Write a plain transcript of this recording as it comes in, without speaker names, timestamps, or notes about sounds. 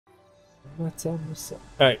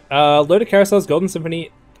Alright, loaded carousels, Golden Symphony,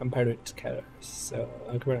 component carousel,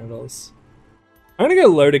 components. I'm gonna go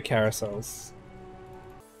loaded carousels.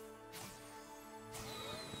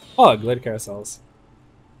 Oh, loaded carousels.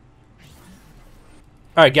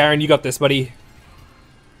 Alright, Garen, you got this, buddy.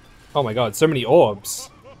 Oh my god, so many orbs.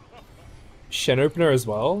 Shen opener as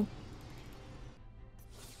well.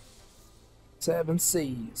 7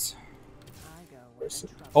 Seas.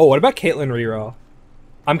 Oh, what about Caitlyn reroll?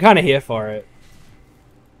 I'm kind of here for it.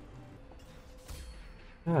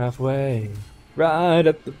 Halfway, right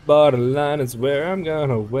at the borderline is where I'm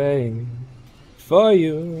gonna wait for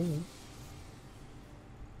you.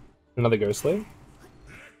 Another ghostly?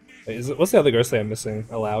 Wait, what's the other ghostly I'm missing?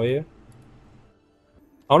 Allow you?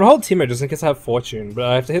 I want to hold teammate just in case I have fortune, but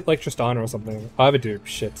I have to hit like Tristana or something. I have a dupe.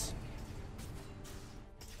 Shit.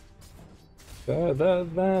 Further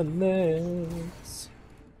than this.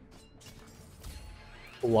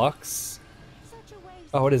 Lux.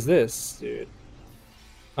 Oh, what is this, dude?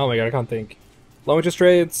 Oh my god, I can't think. Low interest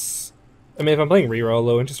rates. I mean, if I'm playing reroll,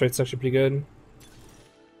 low interest rates actually pretty good.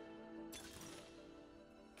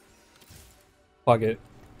 Fuck it.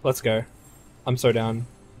 Let's go. I'm so down.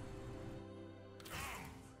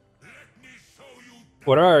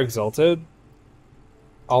 What are our exalted?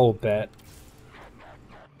 I'll bet.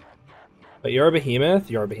 But you're a behemoth?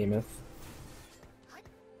 You're a behemoth.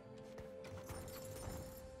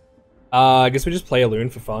 I guess we just play a loon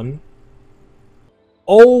for fun.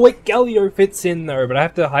 Oh, wait, Galio fits in though, but I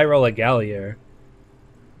have to high roll a Galio.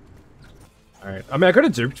 Alright, I mean, I could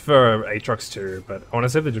have duped for Aatrox too, but I want to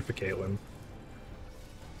save the dupe for Caitlyn.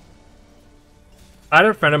 I had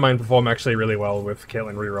a friend of mine perform actually really well with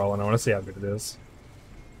Caitlyn reroll, and I want to see how good it is.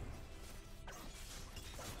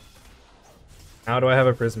 How do I have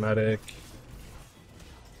a Prismatic?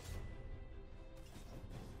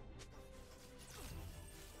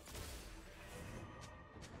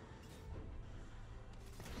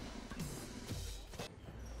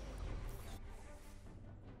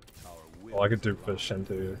 Well, I could do for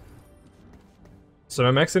Shentu. So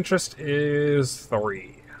my max interest is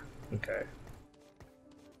 3. Okay.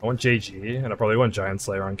 I want JG, and I probably want Giant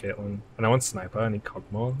Slayer on Caitlyn. And I want Sniper, I need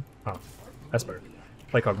Cogmore. Oh, Esper.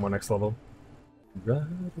 Play Cogmore next level. Right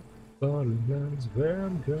at the borderlands where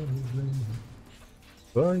I'm going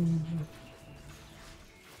for you.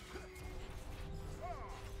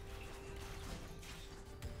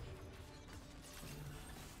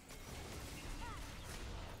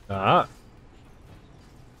 Ah.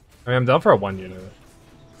 I mean, I'm down for a 1 unit.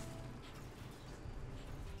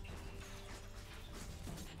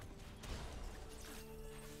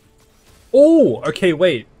 Oh, okay,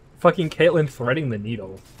 wait. Fucking Caitlyn threading the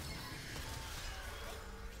needle.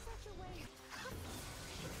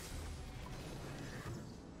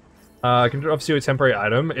 I can obviously do a temporary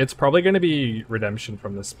item. It's probably going to be redemption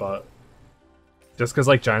from this spot. Just because,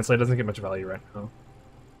 like, Giant Slayer doesn't get much value right now.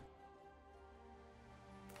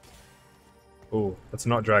 Ooh, let's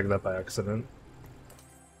not drag that by accident.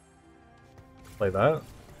 Play that.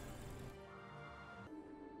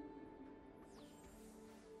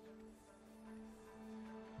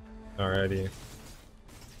 Alrighty.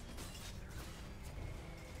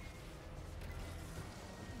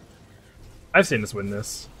 I've seen us win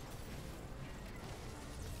this.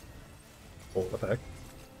 Oh, what the heck?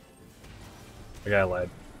 Okay, I lied.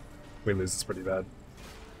 We lose this pretty bad.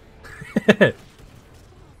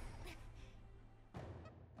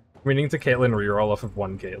 We need to Caitlyn reroll off of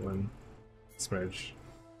 1 Caitlyn. Smooch.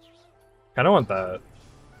 Kinda want that.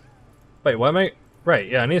 Wait, why am I... Right,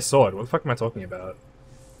 yeah, I need a sword. What the fuck am I talking about?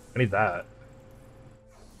 I need that.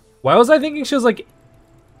 Why was I thinking she was like...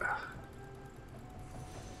 I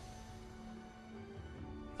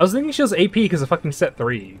was thinking she was AP because of fucking set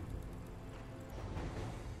 3.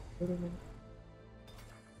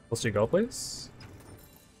 Let's do go, please.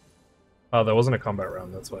 Oh, that wasn't a combat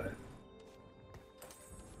round, that's why.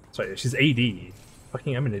 Sorry, she's AD.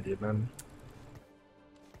 Fucking, I'm an idiot, man.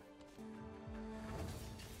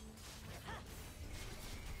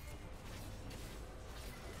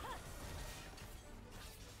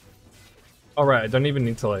 Alright, I don't even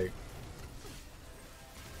need to, like...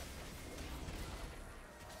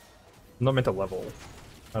 I'm not meant to level.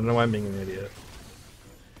 I don't know why I'm being an idiot.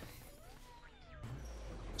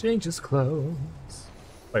 Changes clothes.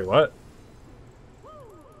 Wait, what?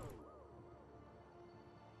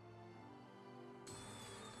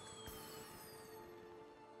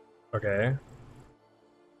 Okay.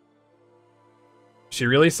 She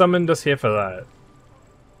really summoned us here for that.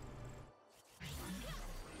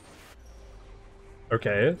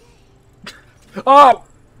 Okay. Oh!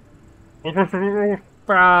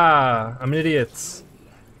 Ah, I'm an idiot.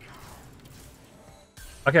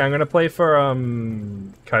 Okay, I'm gonna play for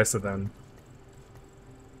Kai'Sa then.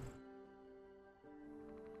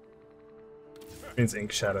 Means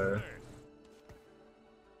Ink Shadow.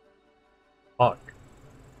 Fuck.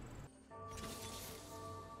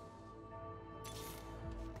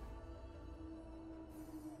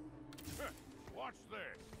 Watch this.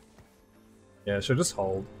 Yeah, she'll just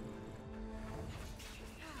hold.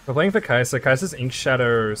 We're playing for Kai'Sa. Kai'Sa's Ink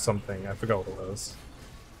Shadow something. I forgot what it was.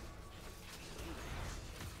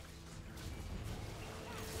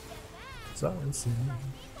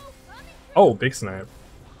 Oh, big snipe.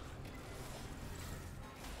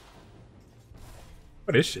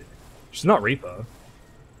 What is she? She's not Reaper.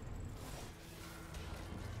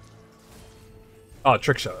 Oh,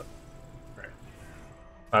 trick shot. Right.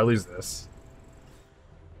 I lose this.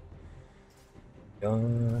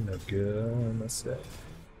 Gonna say.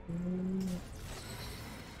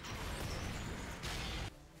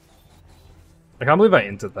 I can't believe I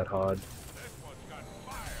entered that hard.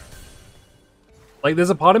 Like,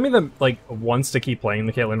 there's a part of me that, like, wants to keep playing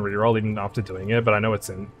the Caitlyn reroll even after doing it, but I know it's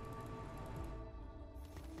in.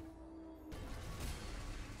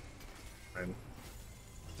 Fine.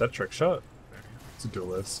 Is that trick shot? It's a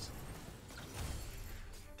duelist.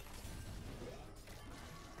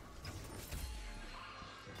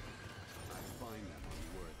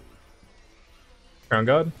 Crown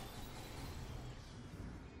Guard?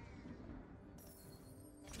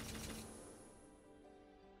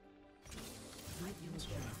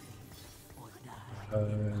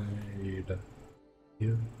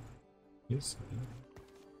 Yes.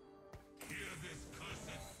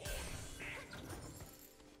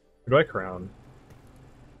 Who do I crown?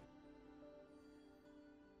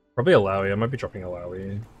 Probably Alawi. I might be dropping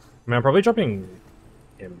Alawi. I mean, I'm probably dropping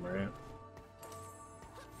him, right?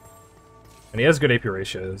 And he has good AP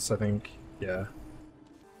ratios, I think. Yeah.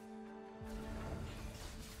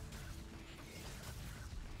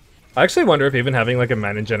 I actually wonder if even having like a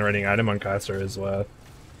mana generating item on Kai'Sa is worth.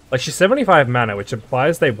 Like, she's 75 mana, which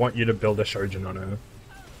implies they want you to build a Shojin on her.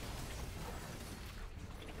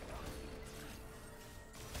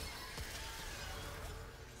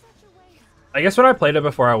 I guess when I played her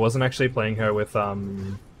before, I wasn't actually playing her with, I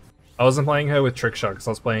wasn't playing her with Trick Shot, because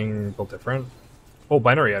I was playing build different. Oh,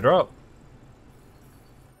 Binary Airdrop.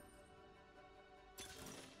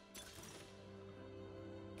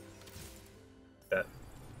 Yeah.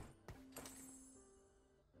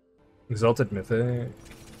 Exalted Mythic.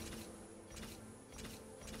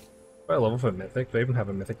 What level for Mythic? Do I even have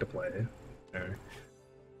a Mythic to play? No.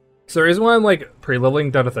 So the reason why I'm like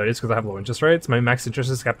pre-leveling down to 30 is because I have low interest rates. My max interest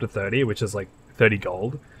is capped at 30, which is like 30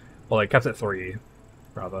 gold. Well, like capped at 3,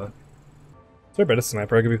 rather. Is there a better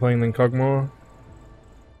sniper I could be playing than Kog'Maw?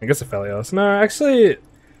 I guess Aphelios. No, actually,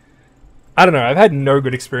 I don't know. I've had no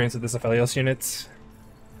good experience with this Aphelios unit.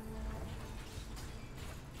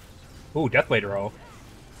 Ooh, Deathblade roll.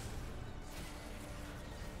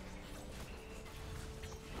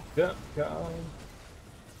 God.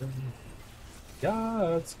 I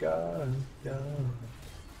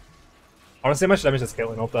want to see how much damage this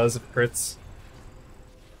Caitlyn ult does if it crits.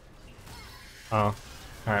 Oh.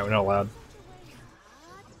 Alright, we're not allowed.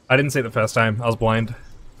 I didn't see it the first time. I was blind.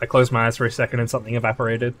 I closed my eyes for a second and something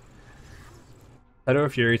evaporated. Tidal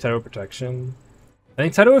of Fury, Tidal of Protection. I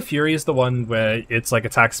think Tidal of Fury is the one where it's like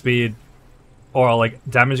attack speed or like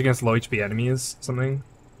damage against low HP enemies, something.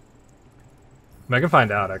 I can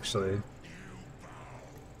find out, actually.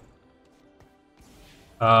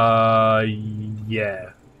 Yeah.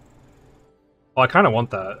 Oh, I kind of want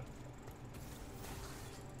that.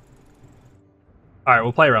 Alright,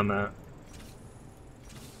 we'll play around that.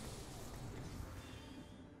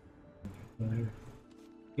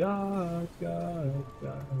 God.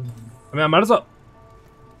 I mean, I might as well...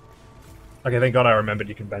 Okay, thank God I remembered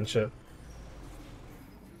you can bench it.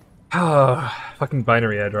 Ah, fucking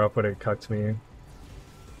binary airdrop would have cucked me.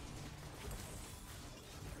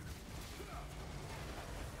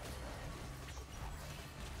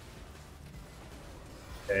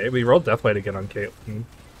 Okay, we rolled Deathblade again on Caitlyn.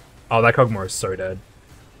 Oh, that Kog'Maw is so dead.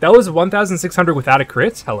 That was 1,600 without a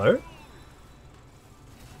crit? Hello?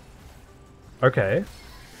 Okay.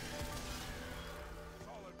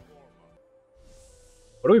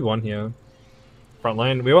 What do we want here?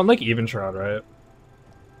 Frontline? We want, like, Even Shroud, right?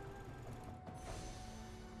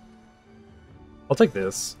 I'll take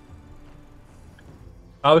this.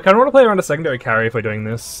 Oh, we kind of want to play around a secondary carry if we're doing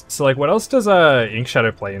this. So, like, what else does Ink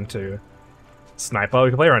Shadow play into? Sniper?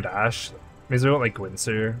 We can play around ASHE. Means we want, like,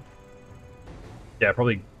 Gwynsu. Yeah,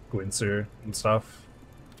 probably Gwynsu and stuff.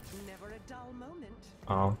 Never a dull moment.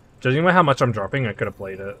 Oh. Judging by how much I'm dropping, I could have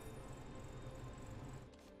played it.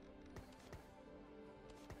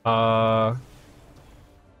 I'm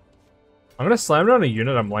gonna slam it on a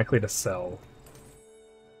unit I'm likely to sell.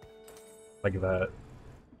 Like that.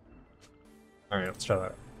 Alright, let's try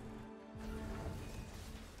that.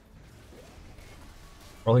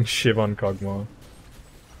 Rolling Shiv on Kog'Maw.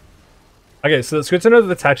 Okay, so it's good to know that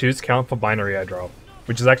the tattoos count for binary airdrop,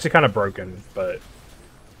 which is actually kind of broken, but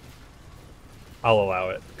I'll allow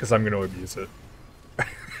it, because I'm going to abuse it.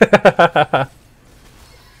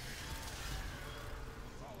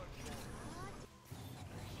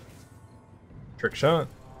 Trick shot.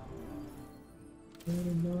 Is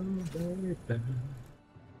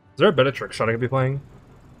there a better trick shot I could be playing?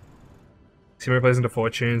 Teammate plays into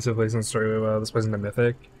Fortunes, who plays into Story well, this plays into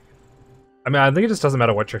Mythic. I mean, I think it just doesn't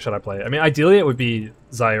matter what trick shot I play. I mean, ideally it would be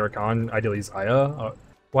Xayah Rakan, ideally Xayah.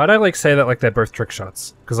 Why'd I like say that like they're both trick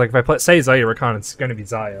shots? Because like if I say Xayah Rakan, it's gonna be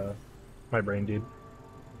Xayah. My brain, dude.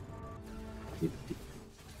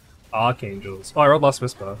 Archangels. Oh, I rolled Last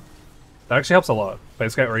Whisper. That actually helps a lot. But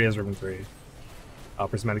this guy already has Ribbon 3.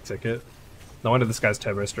 Prismatic ticket. No wonder this guy's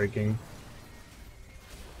turbo streaking.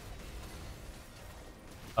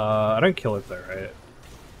 I don't kill it though, right?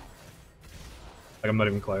 Like I'm not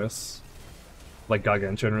even close. Like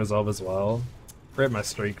Gargantuan Resolve as well. Rip my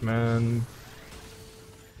streak, man.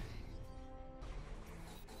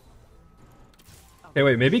 Okay,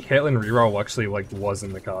 wait, maybe Caitlyn reroll actually like was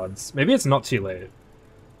in the cards. Maybe it's not too late.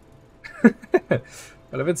 But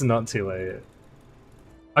if it's not too late.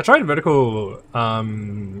 I tried vertical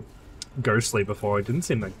Ghostly before, it didn't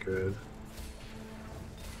seem that good.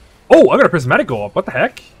 Oh, I got a Prismatic Orb, what the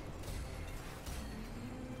heck?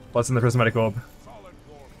 What's in the Prismatic Orb?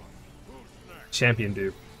 Champion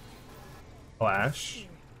dupe. Oh, ASHE.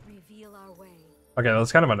 Okay, that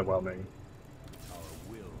was kind of underwhelming.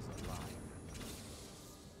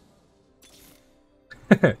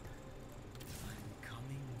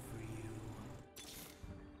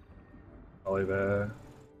 Probably there.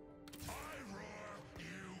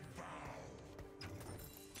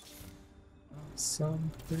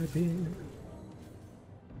 Something.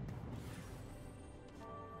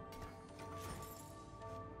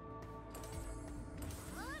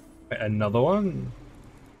 Another one?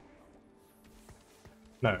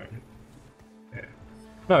 No. Yeah.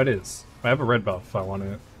 No, it is. I have a red buff. I want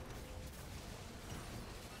it.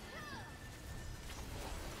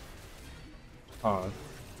 Oh.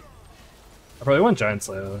 I probably want Giant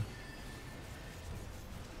Slayer.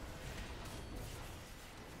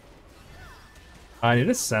 I need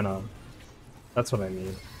a Senna. That's what I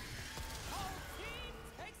need.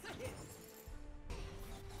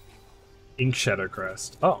 Ink Shadow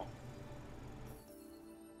Crest. Oh.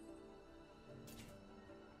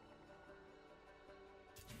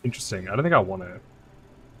 Interesting. I don't think I want it.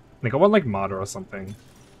 I think I want like Martyr or something.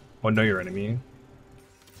 Or Know Your Enemy.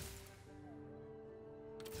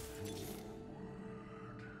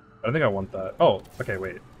 I don't think I want that. Oh, okay,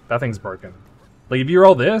 wait. That thing's broken. Like, if you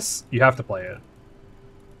roll this, you have to play it.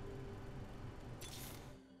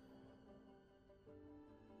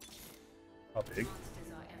 How big?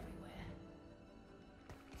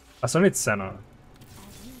 I still need Senna.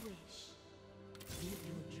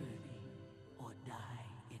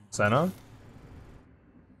 Senna?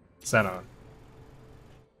 Senna.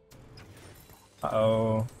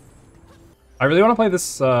 Uh-oh. I really want to play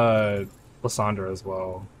this, Lysandra as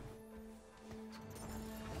well.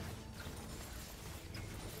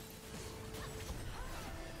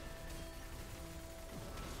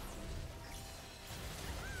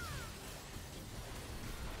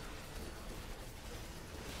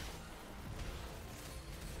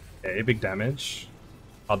 Okay, big damage.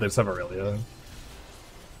 Oh, they just have Aurelia.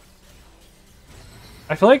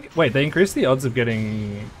 I feel like, wait, they increased the odds of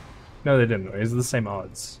getting... No, they didn't. These are the same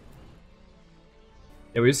odds.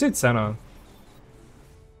 Yeah, we just need Senna.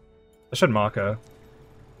 I should mark her.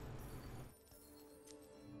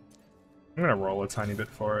 I'm gonna roll a tiny bit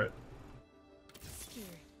for it.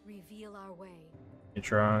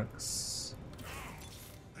 Aatrox.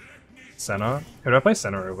 Senna? Who do I play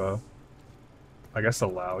Senna over? I guess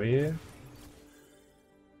Alawi.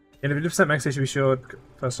 In a 50% max HP shield,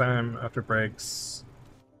 first time after breaks.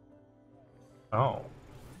 Oh.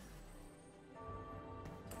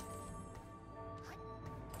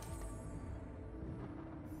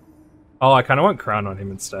 Oh, I kind of want Crown on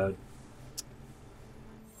him instead.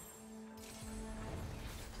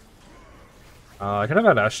 I could have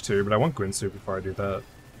had ASHE too, but I want Gwynsu before I do that.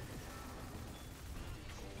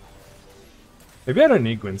 Maybe I don't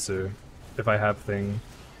need Gwynsu if I have thing.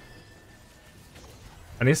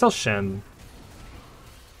 I need to sell Shen.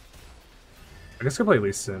 I guess I could play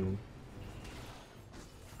Lee Sin.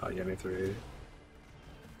 Oh, Yemi 3.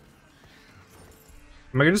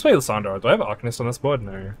 Am I gonna just play Lissandra? Do I have Arcanist on this board?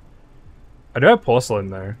 No. I do have Porcelain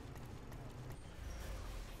though.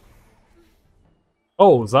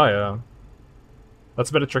 Oh, Zaya. That's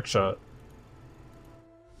a bit of trick shot.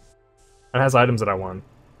 It has items that I want.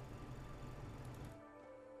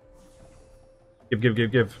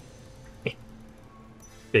 Give.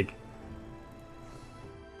 Big.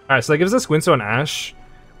 Alright, so that gives us Gwynso and Ashe.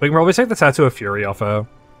 We can probably take the Tattoo of Fury off her.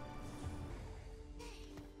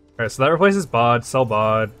 Alright, so that replaces Bard, sell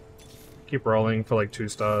Bard. Keep rolling for like 2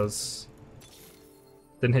 stars.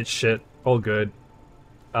 Didn't hit shit. All good.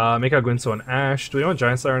 Make our Gwynso and Ashe. Do we want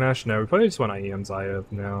Giant Slayer and Ashe? No, we probably just want IE and Zaya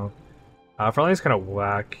now. Frontline's kind of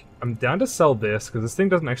whack. I'm down to sell this, because this thing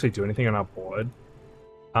doesn't actually do anything on our board.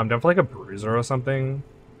 I'm down for like a Bruiser or something.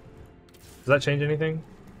 Does that change anything?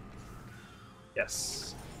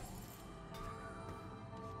 Yes.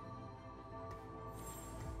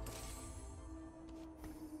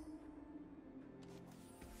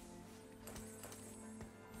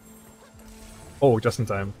 Oh, just in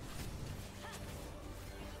time.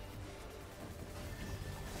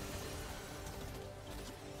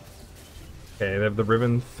 Okay, they have the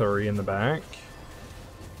Riven 3 in the back.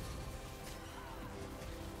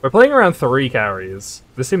 We're playing around 3 carries.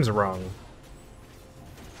 This seems wrong.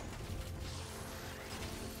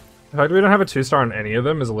 The fact that we don't have a 2-star on any of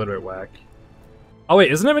them is a little bit whack. Oh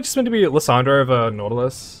wait, isn't it just meant to be Lissandra over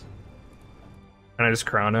Nautilus? And I just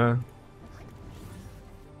crown her?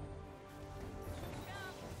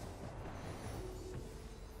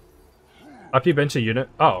 Up you bench a unit?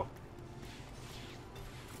 Oh.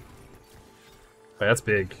 Wait, that's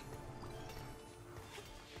big.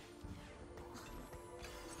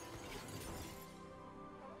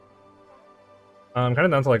 I'm kind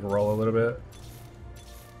of down to like roll a little bit.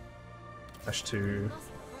 Ashe 2.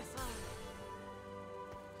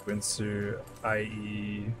 Gwynso,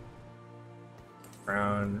 IE.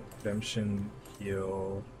 Crown, Redemption,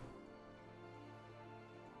 heal.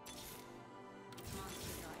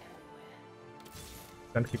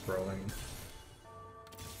 Gonna keep rolling.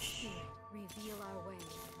 Reveal our way.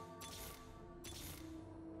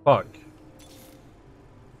 Fuck.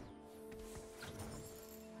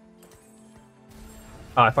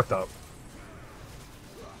 Ah, I fucked up.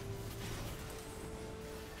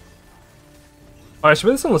 Oh, I should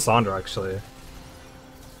put this on Lissandra, actually.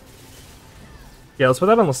 Yeah, let's put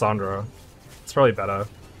that on Lissandra. It's probably better.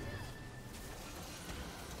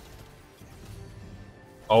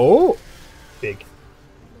 Oh! Big.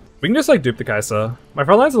 We can just, like, dupe the Kai'Sa. My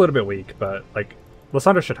front line's a little bit weak, but, like,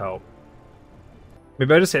 Lissandra should help.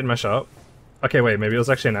 Maybe I just hit my shot. Okay, wait, maybe it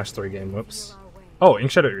was actually an Ashe 3 game. Whoops. Oh,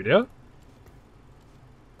 Ink Shadow Udia?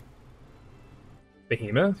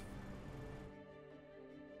 Behemoth?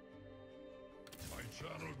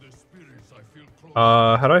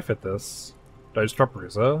 How do I fit this? Do I just drop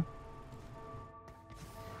Ruza?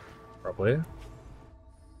 Probably.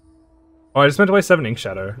 Oh, I just meant to play 7 Ink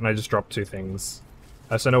Shadow, and I just dropped 2 things.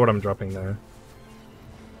 I just don't know what I'm dropping there.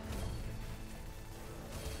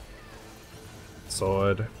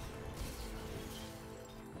 Sword.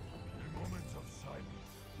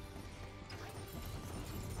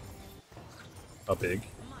 How big?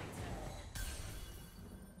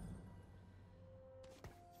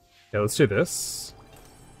 Okay, let's do this.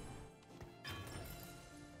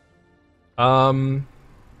 Like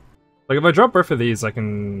if I drop both of these, I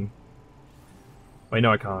can... Wait,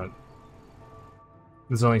 no I can't.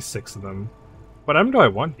 There's only 6 of them. What item do I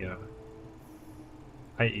want here?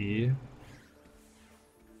 IE. I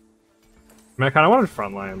mean, I kind of wanted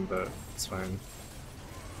frontline, but it's fine.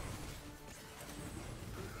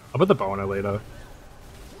 I'll put the bow on her later.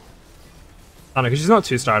 I don't know, because she's not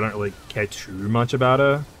 2-star, I don't really care too much about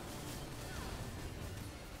her.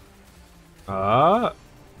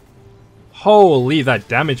 Holy, that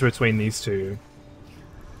damage between these two.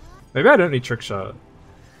 Maybe I don't need Trick Shot.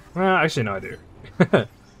 Well, actually, no, I do.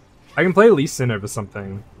 I can play Lee Sin over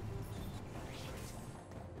something.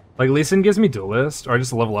 Like, Lee Sin gives me Duelist, or I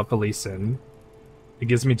just level up for Lee Sin. It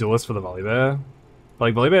gives me Duelist for the Volibear. But,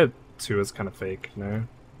 like, Volibear 2 is kind of fake, you know?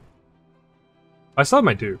 I still have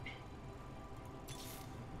my dupe.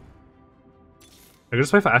 I can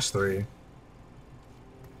just wait for Ashe 3.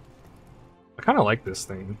 I kind of like this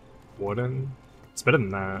thing. Warden. It's better than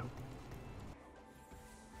that.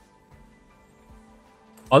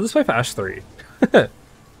 I'll just wait for Ashe 3.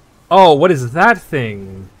 Oh, what is that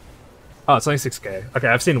thing? Oh, it's only 6k. Okay,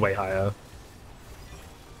 I've seen way higher.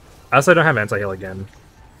 I also don't have anti-heal again.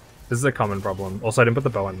 This is a common problem. Also, I didn't put the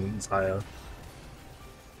bow on Zaya.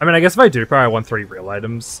 I mean, I guess if I do I want 3 real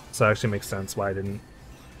items, so it actually makes sense why I didn't.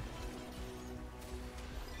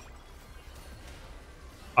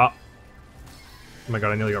 Oh my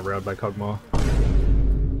god, I nearly got railed by Kog'Maw.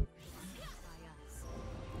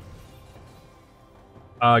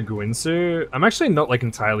 Guinsu. I'm actually not like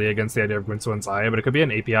entirely against the idea of Guinsu and Zaya, but it could be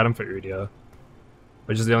an AP item for Udyr.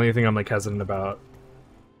 Which is the only thing I'm like hesitant about.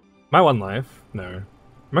 My 1 life? No.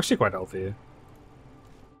 I'm actually quite healthy.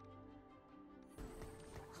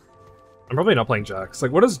 I'm probably not playing Jax.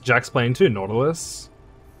 Like, what is Jax playing to? Nautilus?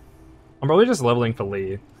 I'm probably just leveling for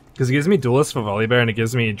Lee. Because it gives me Duelist for Volibear and it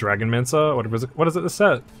gives me Dragonmancer. What is it this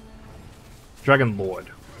set? Dragon Lord.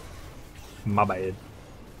 My bad.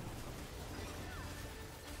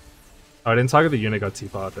 Oh, I didn't target the unit, got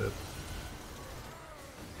T-parted.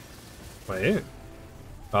 Wait.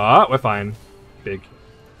 Ah, we're fine. Big.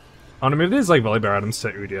 I want to move these like Volibear items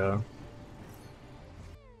to Udyr.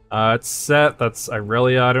 It's set, that's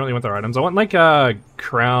Irelia. I don't really want their items. I want like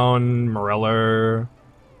Crown, Morello,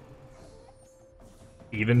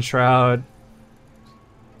 Even Shroud.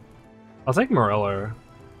 I'll take Morello.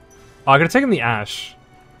 Oh, I could have taken the Ashe.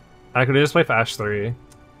 I could have just played for Ashe 3.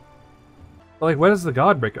 But like, where does the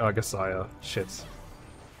guard break? Oh, Gasaya. Shit.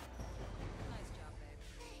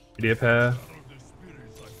 Idiot pair.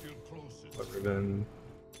 Ribbon.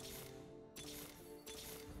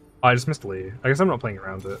 Oh, I just missed Lee. I guess I'm not playing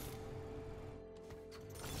around it.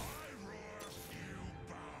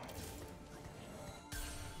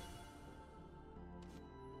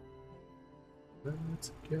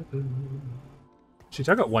 Shit,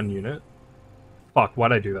 I got 1 unit. Fuck,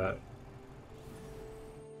 why'd I do that?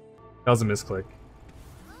 That was a misclick.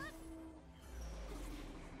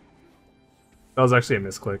 That was actually a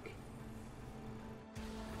misclick.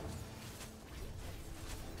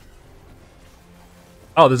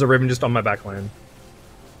 Oh, there's a ribbon just on my backline.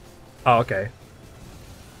 Oh, okay.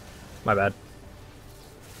 My bad.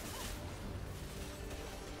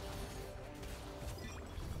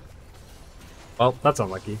 Well, that's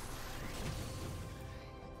unlucky.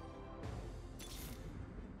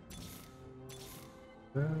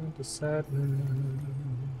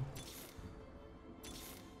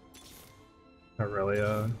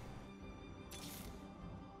 Aurelia.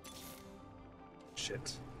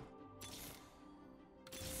 Shit.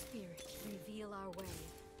 Spirit, reveal our way.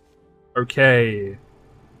 Okay.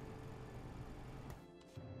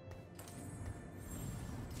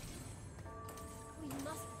 We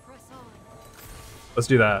must press on. Let's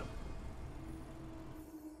do that.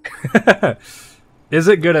 Is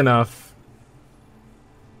it good enough?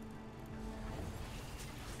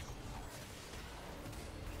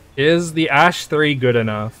 Is the Ashe 3 good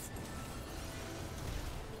enough?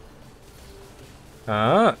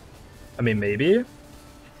 I mean, maybe.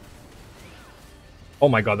 Oh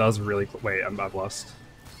my god, that was really wait, I've lost.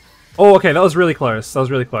 Oh, okay, that was really close. That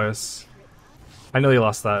was really close. I nearly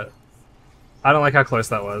lost that. I don't like how close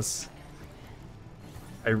that was.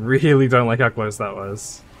 I really don't like how close that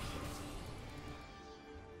was.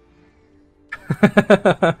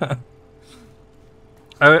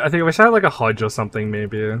 I think I wish I had like a Hodge or something,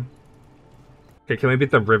 maybe. Okay, can we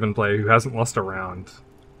beat the Riven player who hasn't lost a round?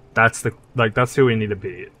 That's the that's who we need to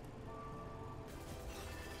beat.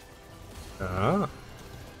 Ah.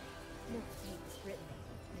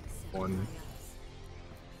 One.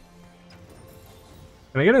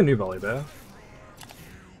 Can I get a new Volibear?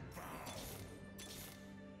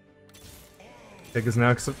 Because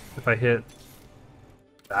now if I hit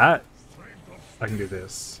that, I can do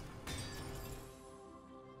this.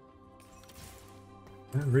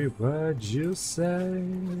 Every word you say.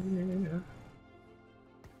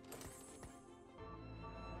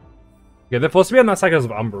 Yeah, they're supposed to be on that cycles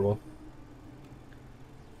of Umbral.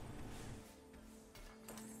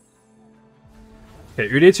 Okay,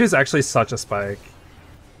 Udyr is actually such a spike.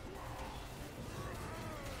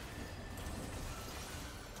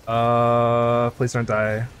 Please don't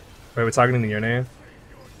die. Wait, we're targeting the Yone.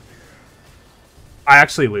 I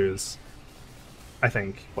actually lose. I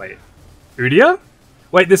think. Wait. Udyr?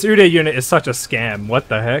 Wait, this Udyr unit is such a scam. What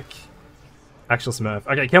the heck? Actual Smurf.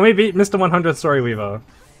 Okay, can we beat Mr. 100 Story Weaver?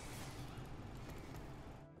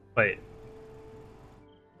 Wait.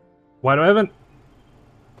 Why do I haven't...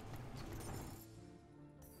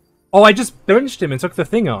 Oh, I just benched him and took the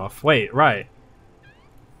thing off. Wait, right.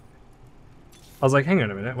 I was like, hang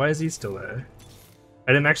on a minute, why is he still there?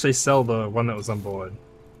 I didn't actually sell the one that was on board.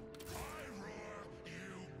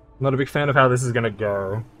 I'm not a big fan of how this is gonna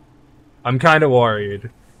go. I'm kind of worried.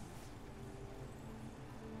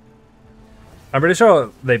 I'm pretty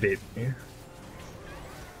sure they beat me.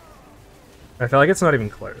 I feel like it's not even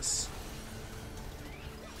close.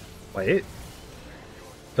 Wait.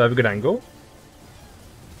 Do I have a good angle?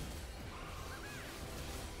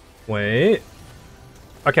 Wait.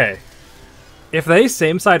 Okay. If they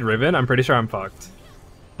same side Riven, I'm pretty sure I'm fucked.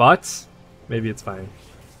 But maybe it's fine.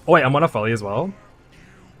 Oh wait, I'm on a volley as well.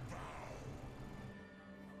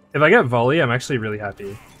 If I get volley, I'm actually really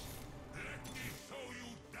happy.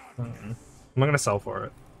 I'm not gonna sell for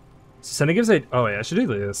it. So Senna gives a. Oh wait, I should do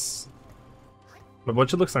this. But what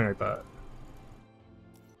should look something like that?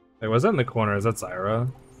 Wait, was that in the corner? Is that Zyra?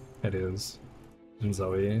 It is. And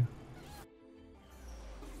Zoe.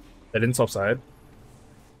 They didn't swap side.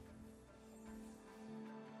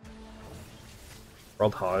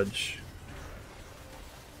 World Hodge.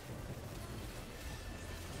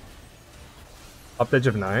 Up Edge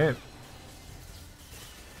of Night.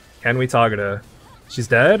 Can we target her? She's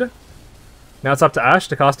dead. Now it's up to Ashe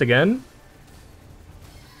to cast again.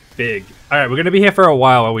 Big. Alright, we're gonna be here for a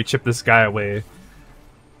while we chip this guy away.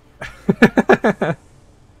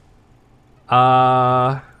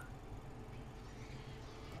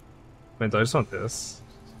 Man, do I just want this?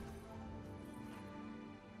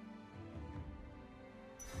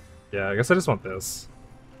 Yeah, I guess I just want this.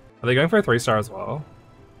 Are they going for a 3-star as well?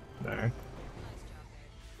 No.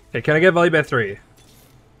 Okay, can I get volley by 3?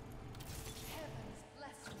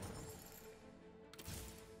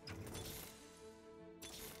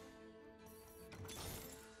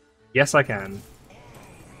 Yes, I can.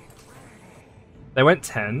 They went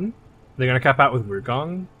 10. They're gonna cap out with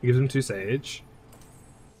Wukong. It gives them 2 Sage.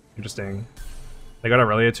 Interesting. They got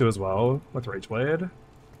Aurelia too as well with Rageblade. I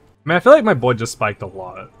mean, I feel like my board just spiked a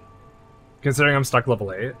lot, considering I'm stuck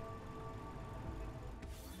level 8.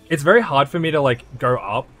 It's very hard for me to like go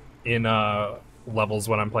up in levels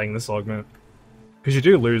when I'm playing this augment, because you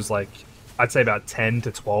do lose like I'd say about 10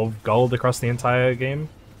 to 12 gold across the entire game.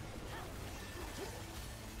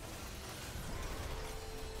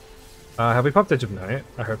 Have we popped Edge of Night?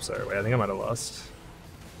 I hope so. Wait, I think I might have lost.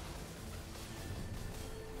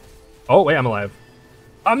 Oh, wait, I'm alive.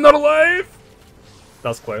 I'm not alive! That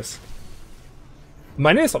was close.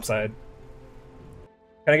 My name is upside.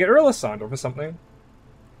 Can I get Urilla Sandor for something?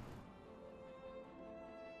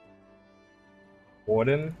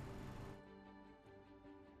 Warden?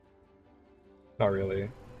 Not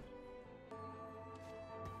really.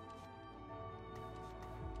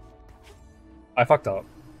 I fucked up.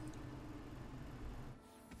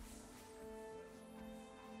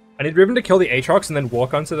 I need Riven to kill the Aatrox and then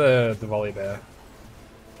walk onto the volley bear.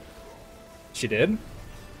 She did?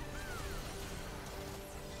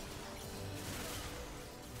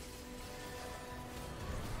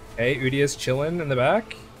 Okay, Udia's chilling in the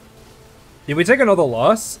back. If we take another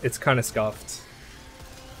loss, it's kind of scuffed.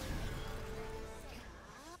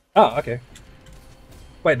 Oh, okay.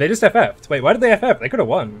 Wait, they just FF'd. Wait, why did they FF? They could have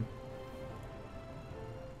won.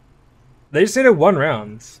 They just needed 1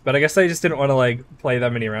 round, but I guess they just didn't want to like play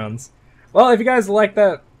that many rounds. Well, if you guys like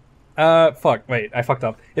that, fuck, wait, I fucked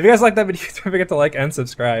up. If you guys like that video, don't forget to like and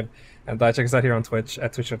subscribe, and check us out here on Twitch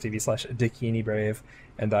at twitch.tv/DakiniBrave,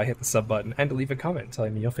 and hit the sub button and leave a comment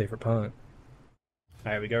telling me your favorite part.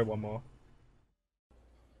 Alright, we go one more.